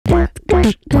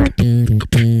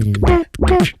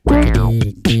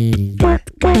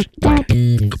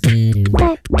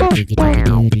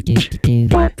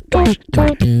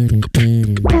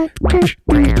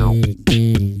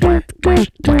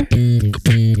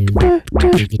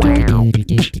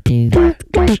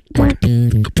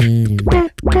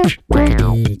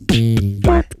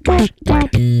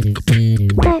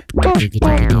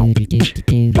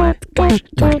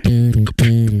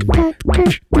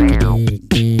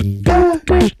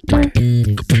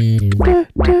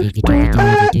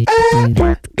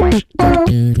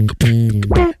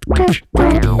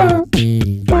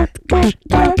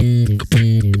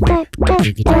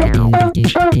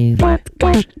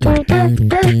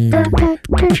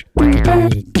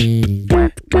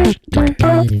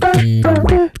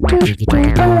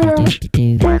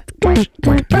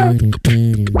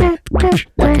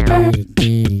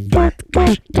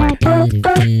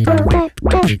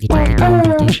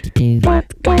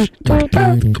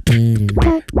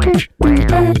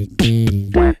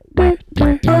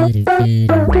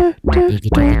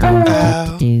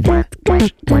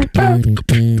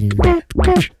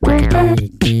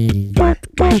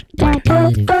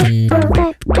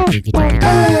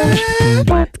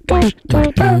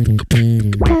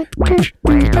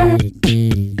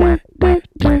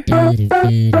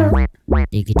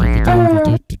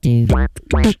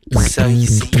So you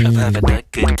see, I'm having a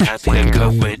good time here,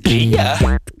 come with me, yeah.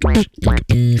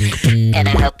 And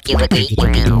I hope you agree, you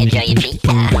be enjoying me,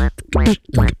 yeah.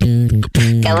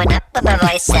 Going up with my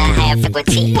voice, higher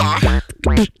frequency, yeah.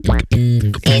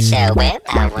 It's where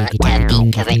I want to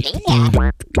be currently, yeah.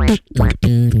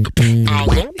 Are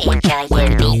you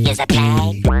enjoying me as I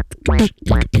play?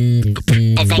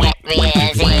 As I get real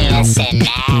serious and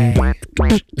loud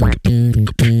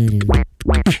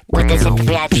with this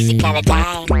improvisation kind of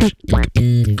time.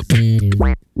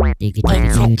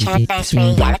 It's such a nice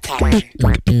reality.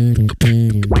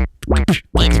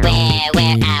 It's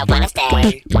where I wanna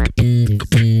stay.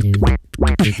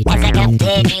 As I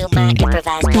continue my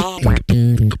improvised play.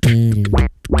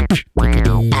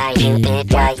 Are you enjoying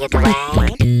the ride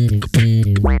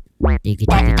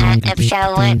that I am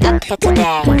showing up here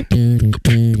today?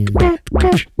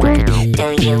 Do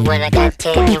you wanna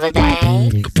continue with me?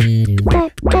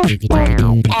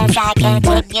 As I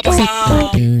continue to say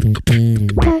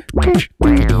what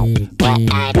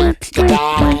I need today.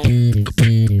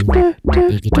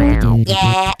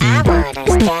 Yeah, I wanna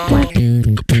stay.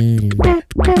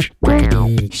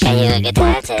 Show you a good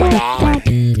time today.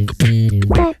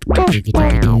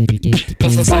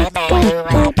 This is a man who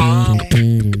I bang.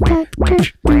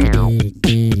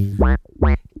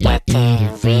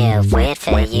 Getting real weird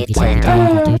for you today.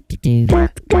 Getting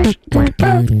weird for you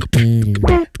today.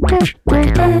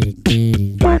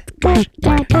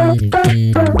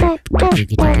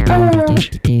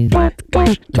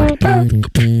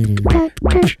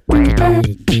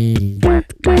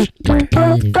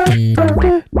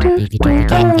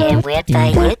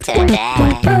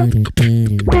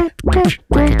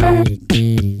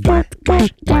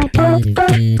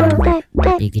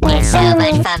 It's so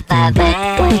much fun for me.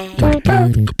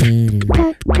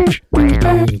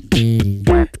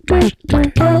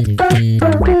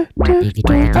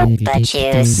 But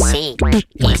you see,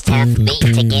 it's time for me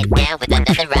to get down with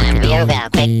another rhyme real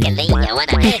quickly. I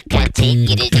wanna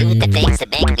continue to do the things that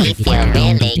make me feel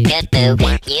really good, boo.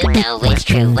 You know it's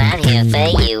true, I'm here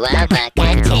for you. I'ma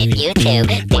continue to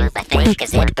do my thing,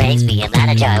 cause it brings me a lot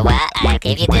of joy while I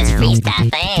give you this freestyle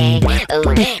thing. Ooh,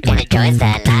 and it joins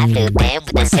that live looping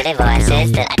with the silly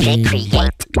voices that I did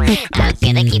create. I'm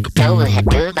gonna keep going and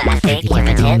do my thing here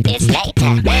until it's late,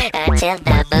 until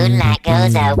the moonlight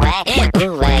goes away.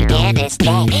 Ooh, again it's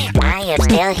day. I am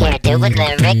still here doing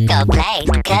lyrical plays,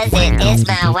 cause it is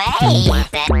my way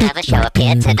that I'ma show up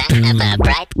here tonight. I'ma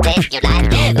brighten your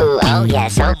life. Ooh, oh yeah,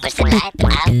 so much to life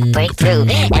that I'll break through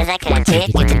as I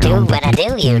continue to do what I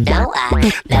do. You know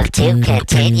I love to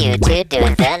continue to do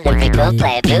the lyrical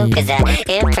play, boo, cause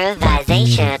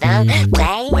improvisational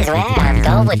play is where I'm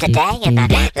going today. And I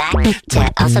like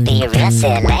to also be real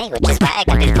silly, which is why I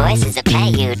got these voices to play.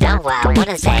 You know I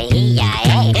wanna say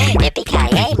E-I-A,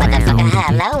 yippee-ki-yay, motherfucker,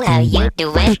 hello, how you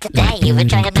doing today? You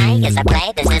enjoying me as I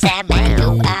play? This is M.A.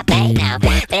 who I pay now.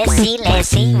 Let's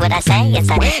see what I say as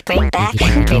I bring back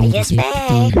previous me.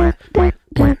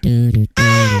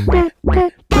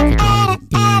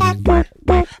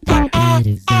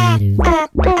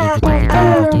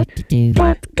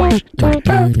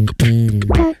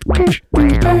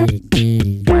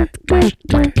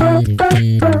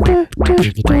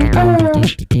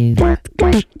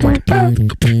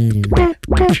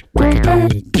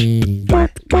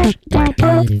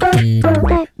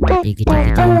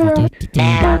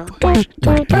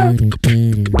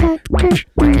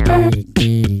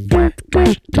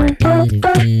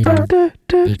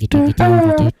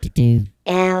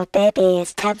 Now, baby,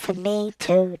 it's time for me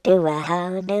to do a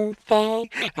whole new thing,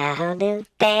 a whole new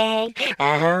thing,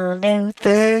 a whole new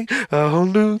Thing, a whole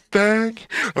new thing,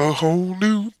 a whole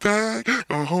new thing,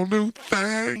 a whole new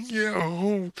thing, yeah, a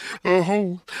whole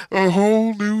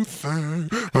new thing.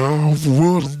 I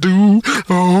wanna do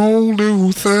a whole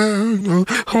new thing, a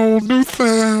whole new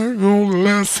thing. Oh,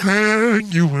 let's hang,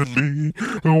 you and me,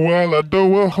 while I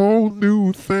do a whole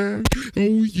new thing.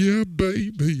 Oh yeah,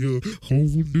 baby, a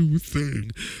whole new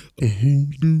thing, a whole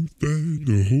new thing,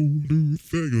 a whole new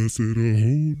thing. I said a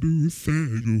whole new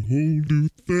thing, a whole new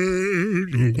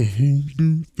thing, a whole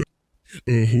new thing.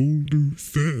 A whole new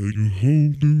thing, a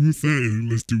whole new thing.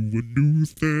 Let's do a new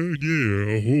thing,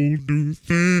 yeah. A whole new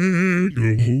thing,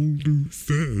 a whole new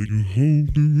thing, a whole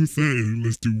new thing.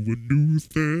 Let's do a new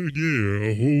thing, yeah.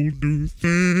 A whole new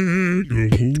thing, a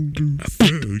whole new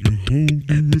thing, a whole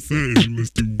new thing.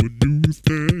 Let's do a new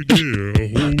thing, yeah.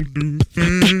 A whole new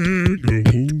thing, a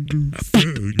whole new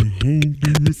thing, a whole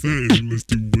new thing. Let's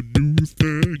do a new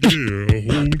thing, yeah. A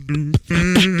whole new thing, a whole new thing, a whole new thing. Let's do a new thing, yeah. A whole new thing,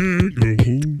 a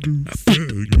whole new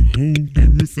thing, a whole new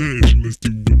thing. Let's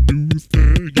do a new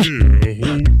thing, yeah. A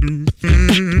whole new thing,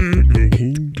 a whole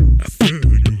new thing,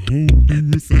 a whole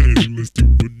new thing. Let's do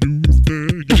a new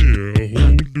thing, yeah. A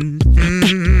whole new thing,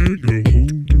 a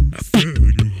whole new thing,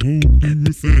 a whole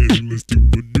new thing. Let's do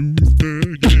a new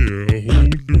thing, yeah. A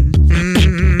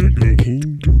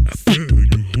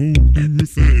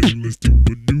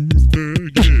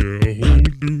whole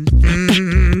new thing,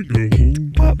 a whole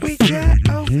What we got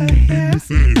over here? Let's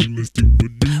do a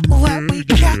new What we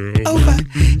got over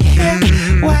here?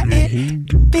 Why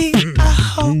it be a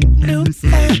whole new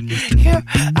thing? Here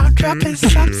I'm dropping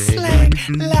some slang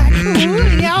like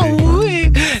ooh, yo, ooh.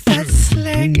 That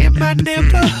slang in my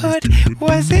neighborhood,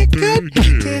 was it good?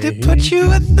 Did it put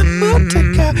you in the mood to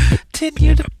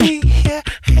continue to be here,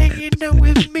 hanging out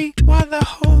with me while the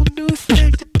whole new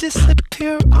thing to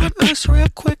disappear on us real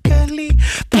quickly?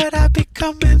 But I be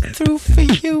coming through for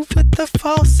you with the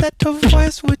falsetto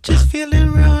voice, which is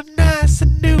feeling real nice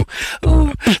and new.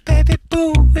 Ooh, baby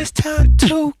boo, it's time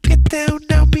to get down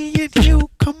now, me and you.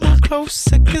 Come on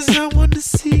closer, cause I wanna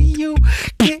see you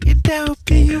getting down,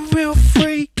 being real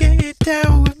free, getting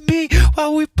down with me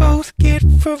while we both get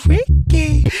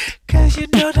freaky. Cause you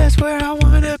know that's where I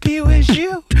wanna be with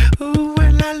you. Ooh,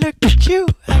 when I look at you,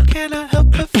 I cannot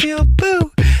help but feel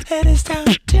boo. That it's time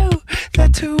to do, the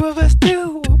two of us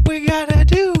do what we gotta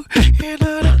do in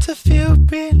order to feel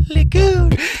really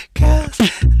good. Cause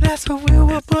that's what we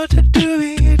were born to do,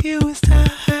 me and you. It's time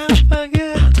to have a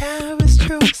good time, it's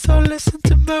true. So listen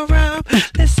to my rhyme,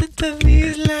 listen to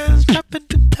these lines, dropping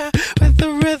the time with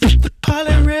the rhythm, the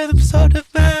polyrhythm so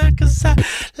divine. Cause I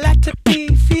like to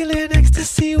be feeling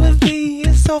ecstasy with me.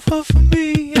 It's so fun for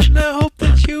me, and I hope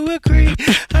that you agree.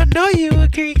 I know you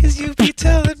agree, cause you be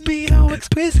telling me how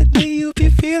exquisitely you be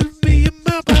feeling me. And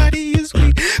my body is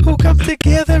weak, who come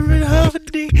together in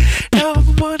harmony. Now I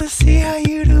wanna see how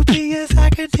you do be as I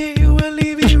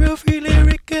continually be real free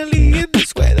lyrically in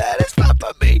this way that is fun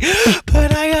for me.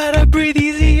 But I gotta breathe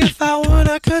easy if I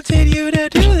wanna continue to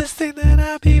do this thing that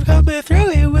I be coming through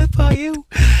here with for you.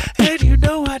 And you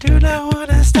know I do not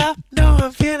wanna stop, no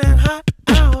I'm feeling hot.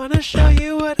 I wanna show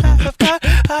you what I have got.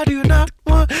 I do not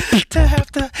want to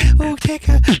have to take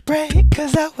a break,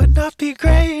 cause that would not be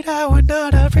great. I would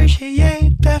not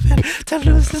appreciate having to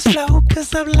lose this flow,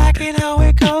 cause I'm liking how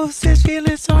it goes. It's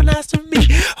feeling so nice to me,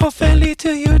 hopefully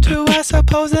to you too. I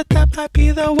suppose that might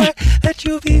be the way that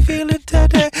you be feeling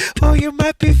today. Or you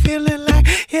might be feeling like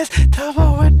it's time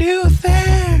for a new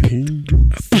thing.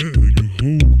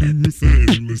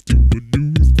 Let's do a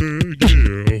new thing, yeah.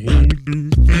 A whole new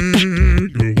thing, a whole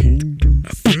new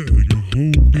thing, a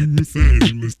whole new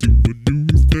thing. Let's do a new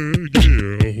thing,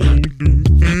 yeah. A whole new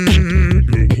thing, a whole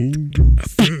new thing,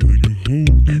 a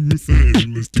whole new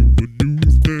thing. Let's do a new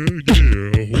thing, yeah.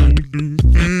 A whole new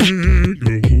thing, a whole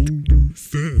new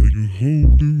thing, a whole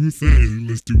new thing.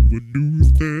 Let's do a new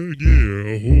thing,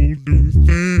 yeah. A whole new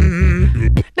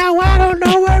thing. Now I don't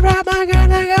know where am I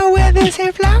gonna go with this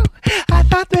here flow. I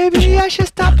thought maybe I should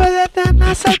stop, but then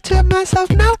I said to myself,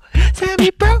 no,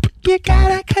 Sammy bro, you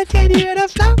gotta continue to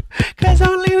flow, cause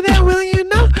only then will you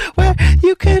know where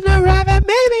you can arrive at.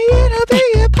 Maybe it'll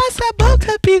be impossible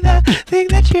to be the thing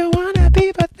that you wanna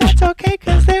be, but that's okay,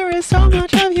 cause there is so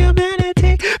much of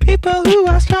humanity, people who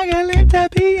are struggling to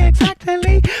be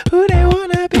exactly who they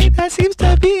wanna be. That seems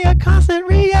to be a constant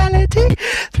reality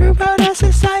throughout our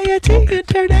society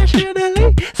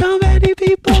internationally. So many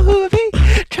people who be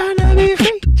trying to be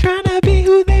free, trying to be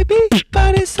who they be,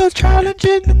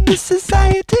 religion in this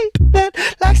society that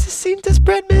likes to seem to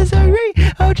spread misery,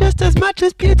 oh, just as much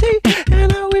as beauty.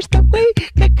 And I wish that we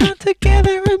could come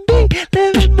together and be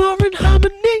living more in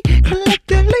harmony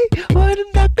collectively.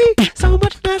 Wouldn't that be so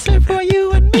much nicer for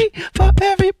you and me, for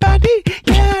everybody?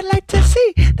 Yeah, I'd like to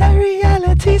see that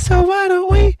reality. So why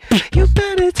don't we,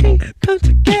 humanity, come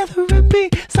together and be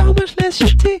so much less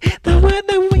shitty than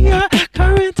we are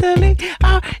currently.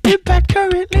 Our impact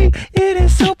currently, it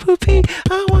is so poopy.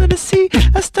 I wanna see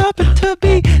us stopping to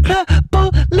be the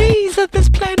bullies of this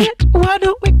planet. Why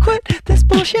don't we quit this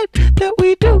bullshit that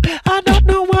we do? I don't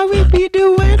know why we be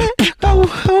doing it.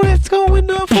 Oh, it's going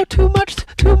on for too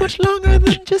much longer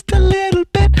than just a little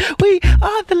bit. We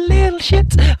are the little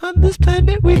shits on this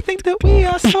planet. We think that we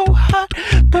are so hot,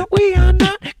 but we are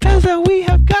not, cause we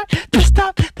have got to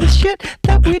stop the shit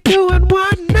that we do. And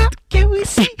why not? Can we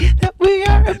see that we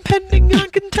are impending on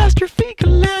catastrophe,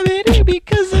 calamity,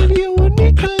 because of you and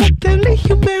me collectively?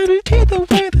 Humanity, the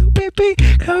way that we be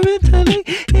currently,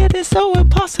 it is so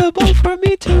impossible for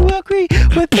me to agree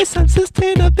with this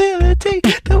unsustainability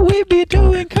that we be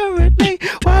doing currently.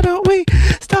 Why don't we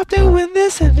stop doing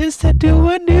this and instead do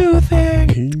a new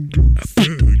thing?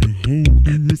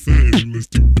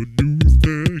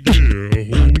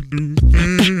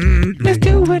 Let's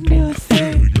do a new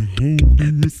thing.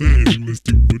 Let's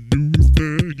do a new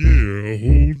thing, yeah,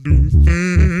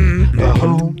 a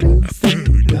whole new thing.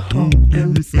 A whole new thing, a whole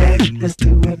new thing. Let's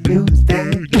do a new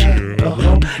thing, yeah, a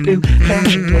whole new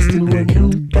thing. Let's do a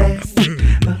new thing,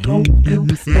 a whole new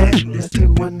thing. Let's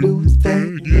do a new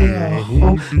thing, yeah, a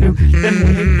whole new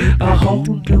thing, a whole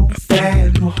new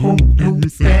thing, a whole new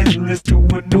thing. Let's do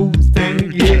a new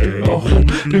thing, yeah, a whole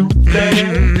new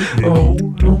thing, a whole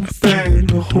new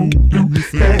thing, a whole new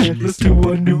thing. Let's do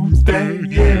a new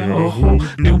thing, yeah, a whole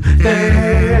new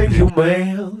thing.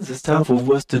 Humans, it's time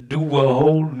for us to do a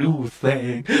whole new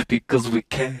thing, because we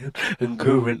can, and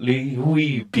currently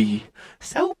we be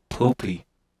so poopy.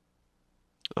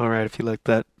 Alright, if you like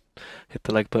that, hit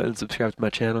the like button, subscribe to my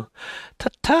channel.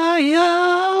 Ta-ta,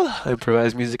 y'all! I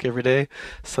improvise music every day.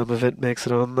 Some of it makes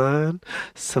it online,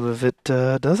 some of it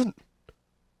doesn't.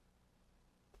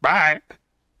 Bye!